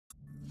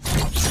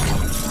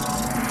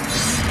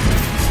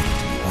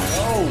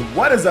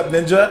What is up,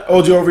 Ninja?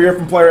 OJ over here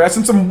from Player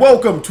Essence, and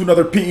welcome to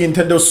another PE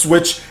Nintendo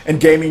Switch and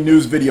gaming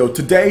news video.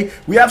 Today,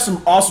 we have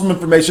some awesome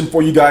information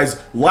for you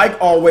guys, like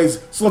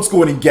always, so let's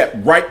go ahead and get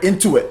right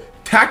into it.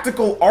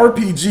 Tactical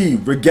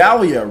RPG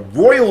Regalia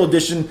Royal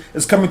Edition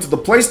is coming to the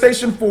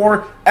PlayStation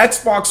 4,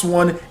 Xbox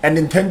One, and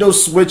Nintendo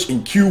Switch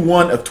in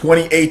Q1 of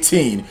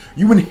 2018.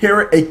 You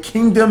inherit a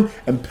kingdom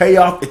and pay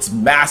off its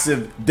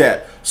massive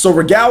debt. So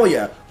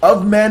Regalia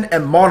of Men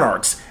and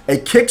Monarchs, a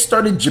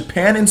kickstarted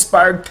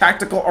Japan-inspired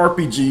tactical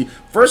RPG,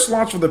 first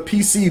launched for the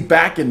PC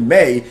back in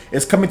May,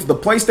 is coming to the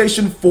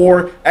PlayStation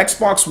 4,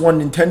 Xbox One,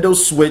 Nintendo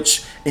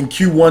Switch in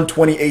Q1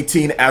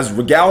 2018 as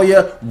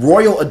Regalia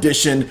Royal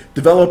Edition.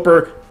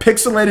 Developer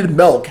Pixelated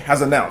Milk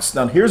has announced.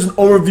 Now here's an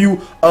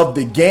overview of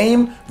the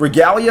game.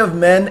 Regalia of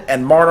Men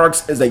and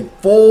Monarchs is a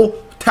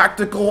full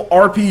tactical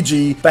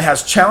RPG that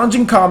has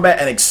challenging combat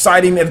and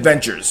exciting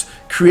adventures.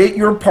 Create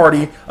your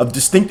party of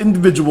distinct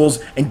individuals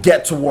and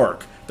get to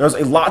work. There's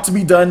a lot to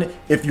be done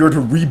if you're to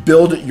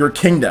rebuild your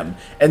kingdom.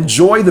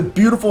 Enjoy the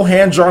beautiful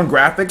hand-drawn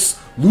graphics,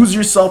 lose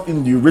yourself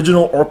in the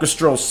original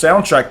orchestral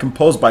soundtrack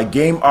composed by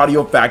Game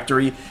Audio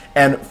Factory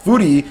and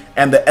Foodie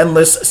and the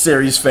Endless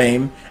series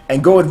fame,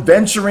 and go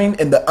adventuring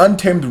in the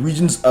untamed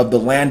regions of the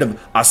land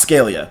of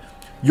Ascalia.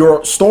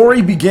 Your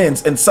story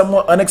begins in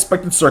somewhat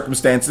unexpected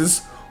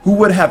circumstances. Who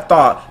would have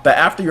thought that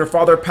after your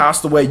father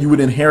passed away, you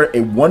would inherit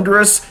a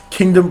wondrous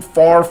kingdom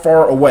far,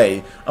 far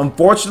away?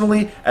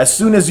 Unfortunately, as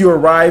soon as you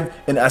arrive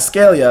in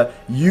Ascalia,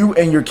 you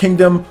and your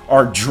kingdom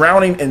are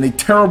drowning in a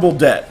terrible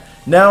debt.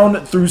 Now,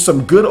 through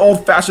some good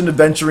old-fashioned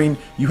adventuring,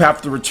 you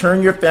have to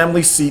return your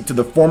family seat to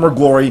the former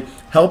glory,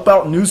 help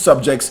out new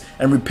subjects,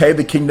 and repay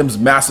the kingdom's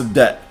massive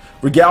debt.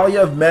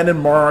 Regalia of Men and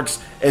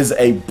Monarchs is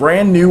a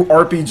brand new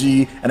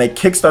RPG and a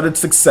kickstarted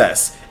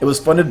success. It was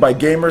funded by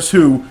gamers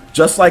who,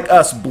 just like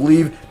us,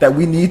 believe that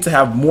we need to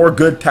have more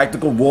good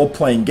tactical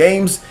role-playing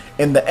games.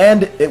 In the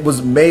end, it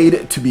was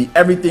made to be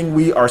everything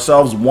we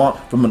ourselves want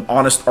from an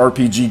honest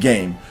RPG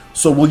game.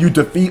 So will you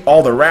defeat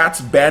all the rats,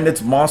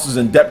 bandits, monsters,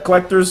 and debt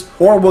collectors?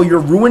 Or will your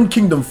ruined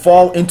kingdom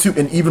fall into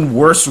an even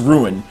worse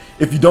ruin?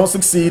 If you don't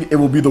succeed, it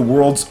will be the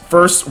world's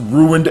first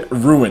ruined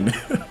ruin.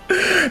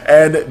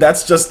 And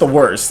that's just the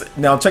worst.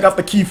 Now check out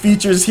the key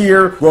features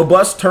here.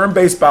 Robust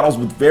turn-based battles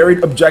with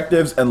varied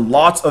objectives and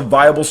lots of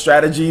viable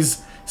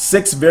strategies.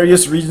 6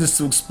 various regions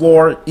to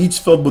explore, each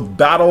filled with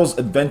battles,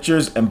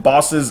 adventures, and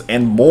bosses,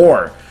 and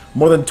more.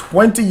 More than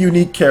 20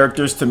 unique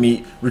characters to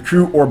meet,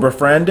 recruit, or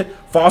befriend,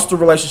 foster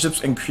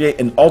relationships, and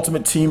create an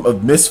ultimate team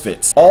of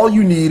misfits. All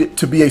you need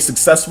to be a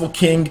successful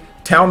king,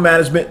 town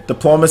management,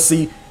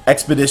 diplomacy,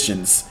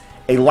 expeditions.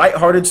 A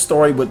lighthearted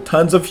story with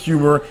tons of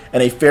humor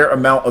and a fair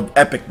amount of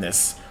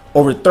epicness.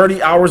 Over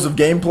 30 hours of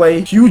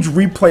gameplay, huge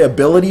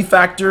replayability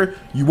factor.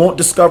 You won't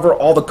discover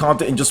all the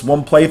content in just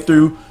one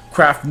playthrough.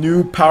 Craft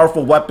new,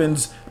 powerful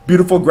weapons.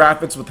 Beautiful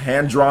graphics with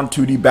hand-drawn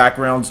 2D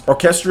backgrounds,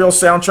 orchestral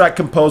soundtrack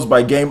composed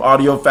by Game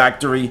Audio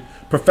Factory,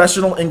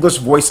 professional English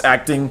voice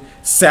acting,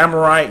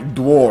 samurai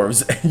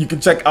dwarves. You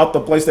can check out the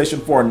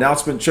PlayStation 4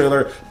 announcement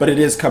trailer, but it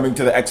is coming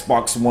to the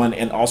Xbox One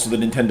and also the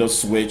Nintendo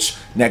Switch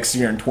next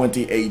year in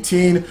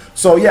 2018.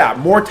 So yeah,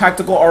 more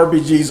tactical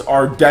RPGs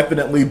are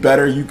definitely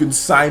better. You can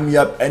sign me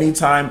up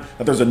anytime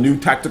that there's a new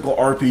tactical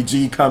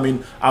RPG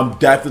coming. I'm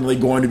definitely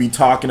going to be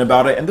talking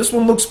about it, and this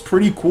one looks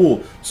pretty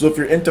cool. So if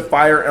you're into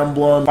Fire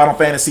Emblem, Final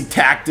Fantasy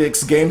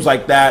Tactics, games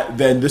like that,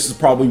 then this is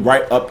probably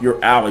right up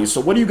your alley.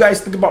 So what do you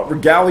guys think about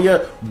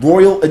Regalia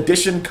Royal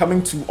Edition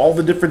coming to all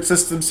the different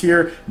systems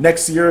here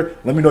next year?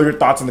 Let me know your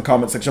thoughts in the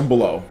comment section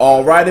below.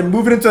 Alright, and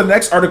moving into the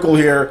next article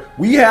here,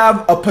 we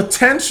have a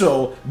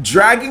potential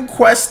Dragon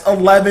Quest XI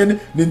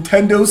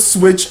Nintendo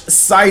Switch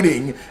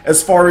sighting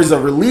as far as a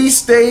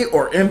release date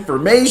or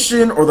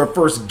information or the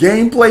first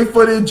gameplay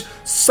footage.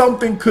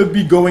 Something could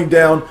be going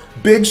down.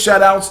 Big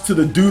shout outs to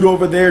the dude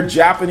over there,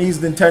 Japanese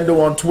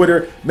Nintendo on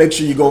Twitter. Make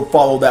sure you go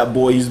follow that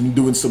boy. He's been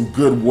doing some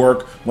good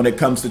work when it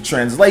comes to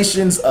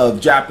translations of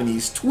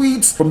Japanese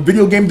tweets from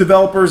video game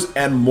developers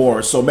and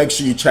more. So make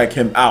sure you check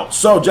him out.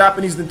 So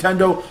Japanese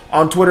Nintendo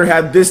on Twitter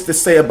had this to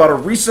say about a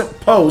recent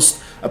post.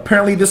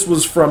 Apparently this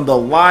was from the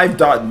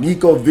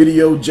live.nico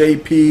video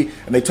JP,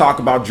 and they talk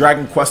about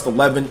Dragon Quest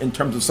XI in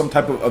terms of some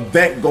type of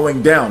event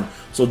going down.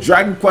 So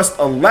Dragon Quest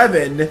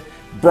XI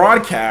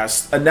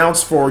broadcast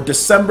announced for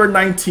December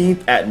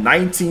 19th at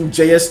 19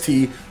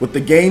 JST with the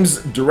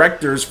game's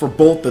directors for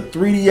both the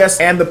 3DS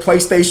and the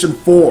PlayStation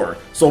 4.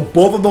 So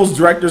both of those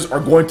directors are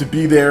going to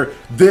be there.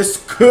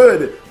 This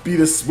could be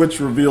the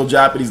Switch reveal,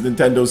 Japanese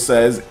Nintendo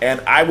says,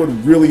 and I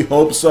would really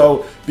hope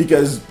so,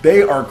 because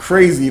they are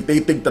crazy if they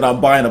think that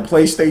I'm buying a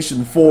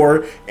PlayStation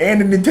 4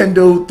 and a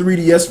Nintendo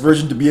 3DS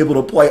version to be able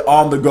to play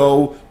on the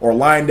go or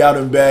lying down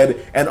in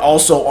bed and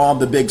also on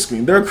the big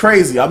screen. They're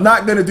crazy. I'm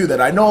not going to do that.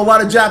 I know a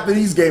lot of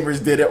Japanese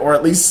gamers did it, or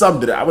at least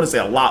some did it. I wouldn't say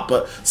a lot,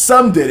 but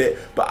some did it,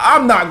 but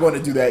I'm not going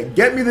to do that.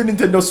 Get me the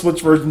Nintendo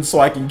Switch version so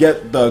I can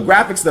get the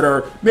graphics that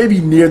are maybe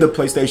near the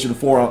PlayStation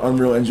 4 on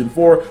Unreal Engine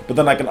 4, but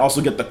then I can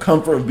also get the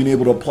comfort of being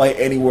able to play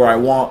anywhere I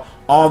want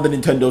on the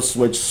Nintendo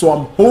Switch. So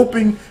I'm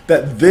hoping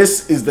that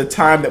this is the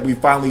time that we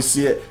finally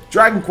see it.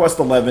 Dragon Quest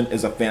XI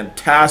is a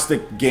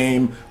fantastic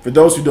game. For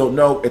those who don't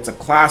know, it's a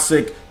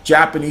classic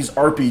Japanese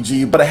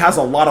RPG, but it has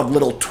a lot of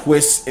little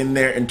twists in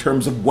there in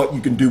terms of what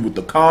you can do with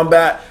the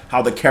combat,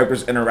 how the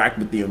characters interact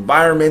with the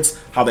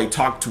environments, how they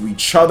talk to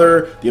each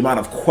other, the amount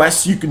of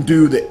quests you can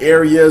do, the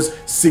areas,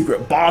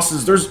 secret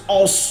bosses. There's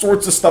all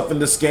sorts of stuff in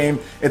this game.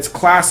 It's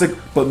classic,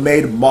 but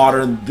made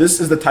modern. This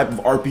is the type of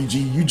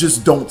RPG you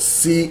just don't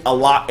see a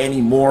lot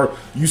anymore.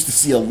 You used to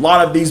see a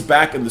lot of these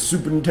back in the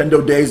Super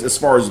Nintendo days as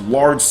far as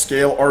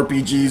large-scale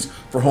RPGs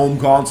for home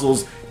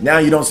consoles. Now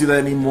you don't see that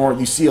anymore.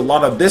 You see a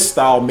lot of this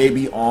style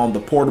maybe on the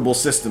portable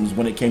systems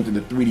when it came to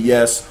the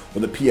 3DS or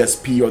the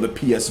PSP or the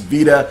PS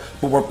Vita,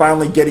 but we're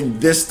finally getting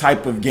this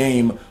type of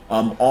game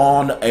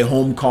on a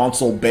home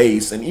console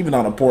base and even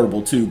on a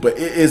portable too. But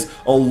it is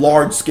a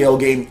large scale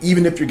game.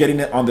 Even if you're getting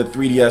it on the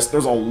 3DS,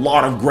 there's a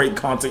lot of great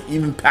content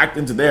even packed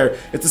into there.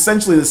 It's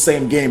essentially the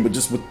same game but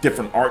just with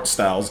different art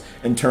styles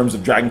in terms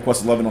of Dragon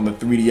Quest XI on the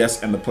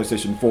 3DS and the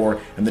PlayStation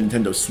 4 and the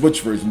Nintendo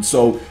Switch version.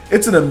 So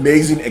it's an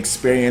amazing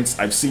experience.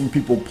 I've seen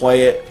people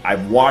play it,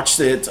 I've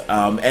watched it,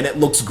 and it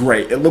looks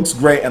great. It looks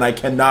great, and I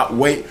cannot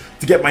wait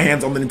to get my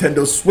hands on the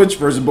Nintendo Switch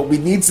version. But we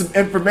need some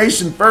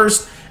information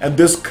first, and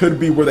this could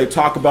be where they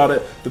talk about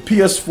it. The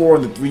PS4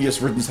 and the 3DS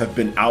versions have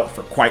been out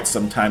for quite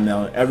some time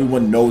now.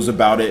 Everyone knows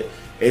about it.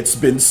 It's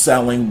been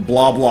selling,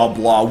 blah, blah,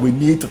 blah. We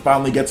need to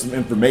finally get some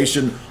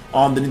information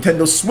on the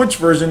Nintendo Switch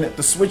version.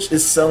 The Switch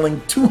is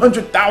selling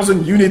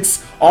 200,000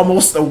 units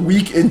almost a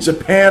week in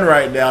Japan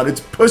right now.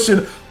 It's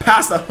pushing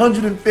past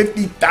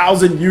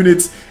 150,000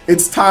 units.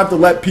 It's time to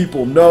let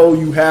people know.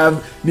 You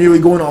have nearly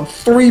going on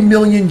 3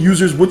 million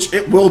users, which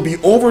it will be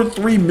over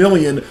 3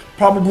 million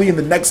probably in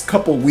the next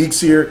couple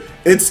weeks here.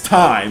 It's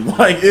time.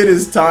 Like, it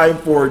is time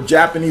for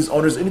Japanese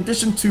owners, in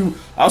addition to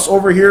us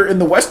over here in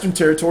the Western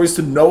territories,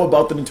 to know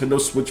about the Nintendo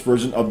Switch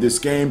version of this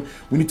game.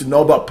 We need to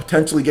know about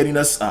potentially getting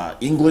us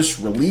English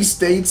release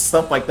dates,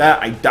 stuff like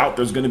that. I doubt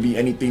there's going to be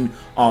anything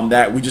on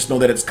that. We just know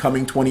that it's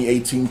coming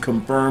 2018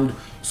 confirmed.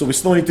 So we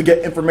still need to get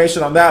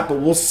information on that, but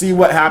we'll see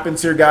what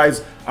happens here,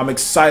 guys. I'm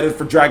excited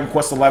for Dragon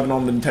Quest XI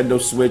on the Nintendo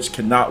Switch.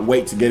 Cannot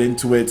wait to get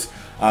into it.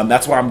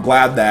 That's why I'm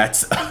glad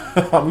that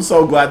I'm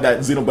so glad that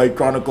Xenoblade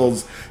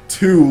Chronicles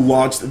 2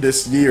 launched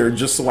this year,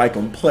 just so I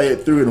can play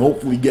it through and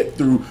hopefully get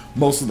through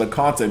most of the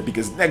content,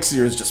 because next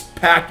year is just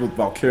packed with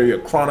Valkyria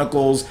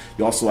Chronicles.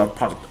 You also have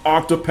Project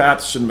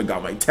Octopath, Shin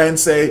Megami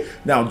Tensei,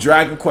 now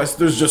Dragon Quest.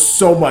 There's just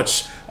so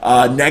much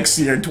next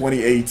year in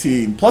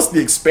 2018, plus the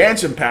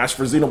expansion patch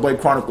for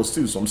Xenoblade Chronicles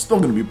 2, so I'm still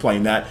going to be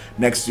playing that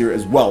next year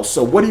as well.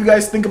 So what do you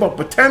guys think about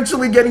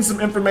potentially getting some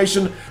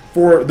information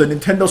for the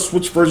Nintendo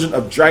Switch version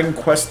of Dragon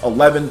Quest XI?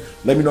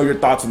 Let me know your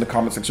thoughts in the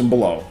comment section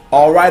below.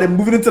 Alright, and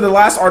moving into the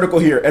last article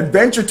here,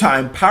 Adventure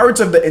Time Pirates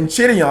of the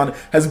Enchiridion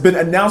has been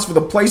announced for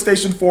the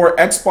PlayStation 4,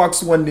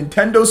 Xbox One,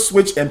 Nintendo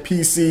Switch, and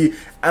PC.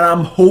 And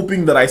I'm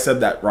hoping that I said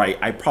that right.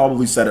 I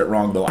probably said it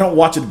wrong though. I don't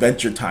watch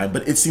Adventure Time,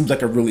 but it seems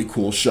like a really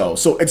cool show.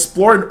 So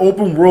explore an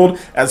open world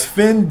as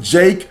Finn,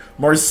 Jake,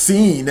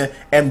 Marcine,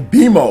 and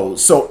Bimo.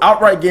 So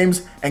Outright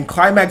Games and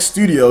Climax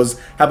Studios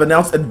have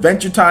announced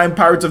Adventure Time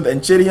Pirates of the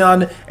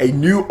Enchiridion, a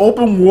new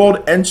open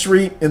world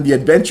entry in the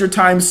Adventure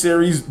Time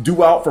series,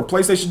 due out for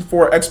PlayStation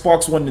 4,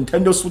 Xbox One,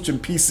 Nintendo Switch,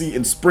 and PC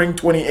in spring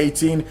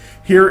 2018.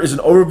 Here is an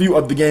overview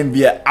of the game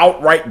via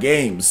Outright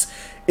Games.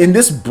 In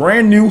this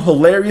brand new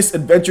hilarious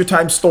Adventure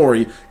Time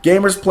story,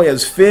 gamers play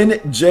as Finn,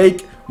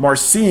 Jake,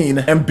 Marcine,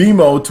 and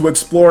Bimo to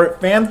explore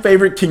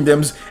fan-favorite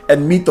kingdoms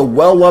and meet the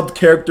well-loved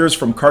characters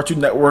from Cartoon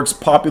Network's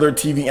popular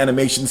TV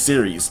animation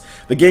series.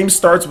 The game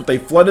starts with a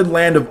flooded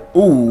land of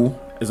Ooh,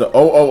 is it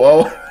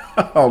O-O-O?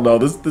 Oh no,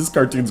 this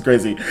cartoon's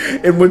crazy,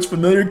 in which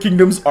familiar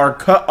kingdoms are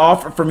cut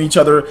off from each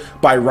other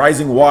by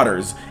rising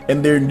waters.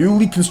 In their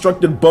newly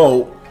constructed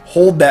boat,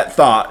 hold that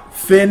thought,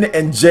 Finn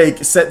and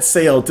Jake set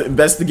sail to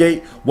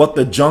investigate what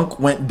the junk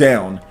went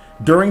down.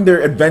 During their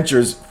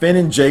adventures, Finn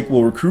and Jake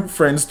will recruit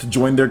friends to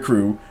join their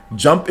crew,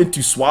 jump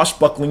into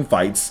swashbuckling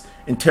fights,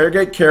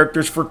 interrogate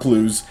characters for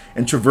clues,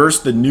 and traverse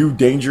the new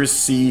dangerous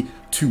sea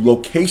to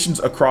locations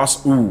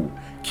across Ooh.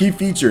 Key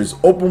features: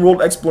 open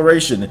world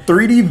exploration,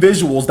 3D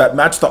visuals that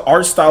match the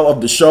art style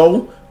of the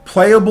show,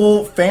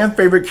 playable fan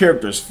favorite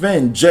characters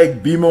Finn,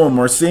 Jake, Bimo, and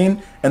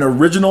Marcine, an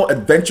original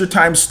Adventure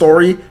Time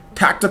story,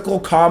 tactical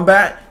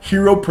combat,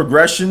 hero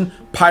progression,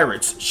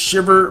 pirates,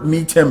 shiver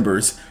me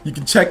timbers. You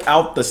can check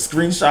out the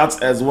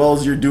screenshots as well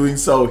as you're doing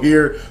so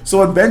here.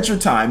 So Adventure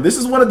Time, this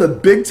is one of the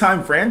big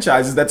time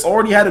franchises that's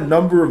already had a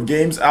number of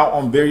games out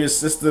on various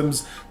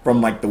systems, from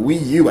like the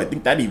Wii U. I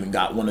think that even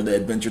got one of the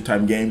Adventure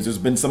Time games. There's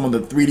been some on the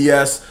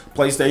 3DS,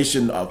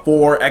 PlayStation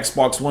 4,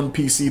 Xbox One,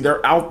 PC.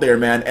 They're out there,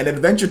 man. And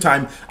Adventure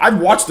Time, I've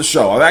watched the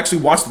show. I've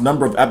actually watched a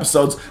number of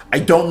episodes. I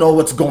don't know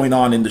what's going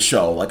on in the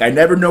show. Like, I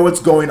never know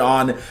what's going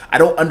on. I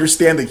don't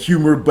understand the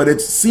humor, but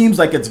it's seems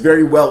like it's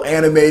very well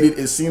animated.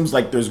 It seems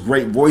like there's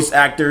great voice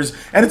actors,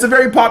 and it's a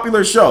very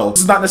popular show.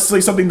 This is not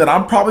necessarily something that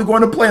I'm probably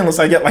going to play unless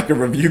I get like a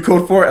review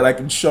code for it and I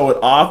can show it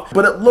off,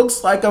 but it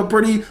looks like a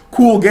pretty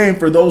cool game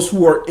for those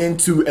who are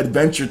into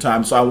Adventure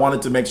Time, so I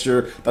wanted to make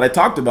sure that I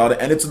talked about it.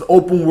 And it's an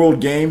open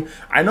world game.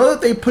 I know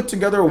that they put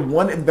together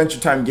one Adventure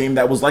Time game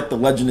that was like The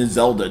Legend of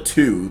Zelda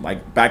 2,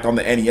 like back on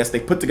the NES. They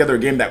put together a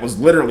game that was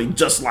literally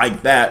just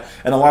like that,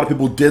 and a lot of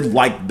people did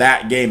like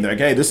that game. They're like,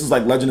 hey, this is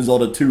like Legend of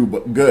Zelda 2,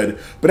 but good.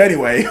 But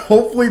anyway,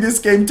 hopefully this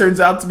game turns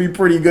out to be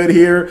pretty good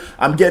here.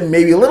 I'm getting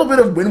maybe a little bit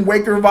of Wind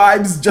Waker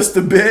vibes, just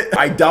a bit.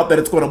 I doubt that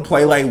it's going to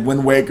play like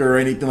Wind Waker or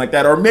anything like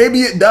that, or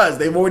maybe it does.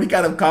 They've already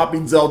kind of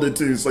copied Zelda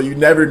 2, so you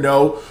never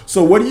know.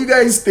 So what do you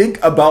guys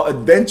think about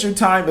Adventure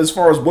Time as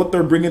far as what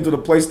they're bringing to the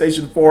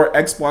PlayStation 4,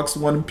 Xbox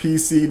One,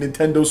 PC,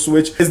 Nintendo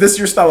Switch? Is this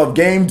your style of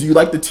game? Do you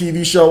like the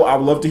TV show? I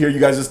would love to hear you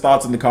guys'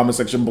 thoughts in the comment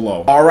section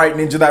below. All right,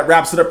 Ninja, that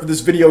wraps it up for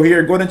this video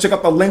here. Go ahead and check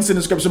out the links in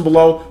the description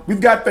below.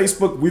 We've got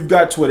Facebook, we've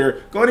got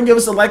Twitter. Go ahead and give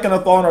us a like and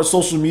a follow on our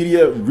social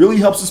media. It really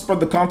helps us spread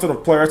the content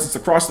of Player Essence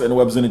across the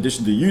interwebs in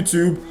addition to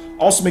YouTube.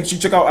 Also, make sure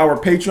you check out our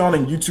Patreon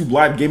and YouTube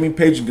live gaming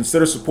page and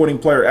consider supporting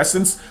Player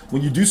Essence.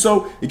 When you do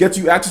so, it gets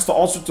you access to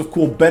all sorts of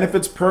cool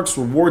benefits, perks,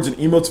 rewards, and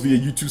emotes via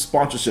YouTube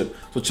sponsorship.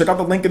 So check out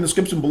the link in the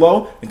description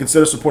below and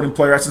consider supporting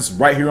Player Essence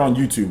right here on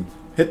YouTube.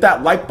 Hit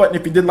that like button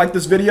if you did like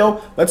this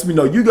video. Lets me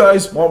know you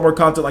guys want more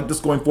content like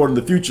this going forward in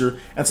the future.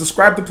 And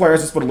subscribe to Player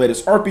Essence for the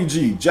latest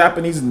RPG,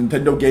 Japanese, and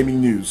Nintendo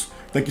gaming news.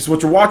 Thank you so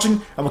much for watching,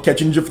 and we'll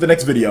catch you for the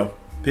next video.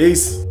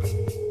 Peace.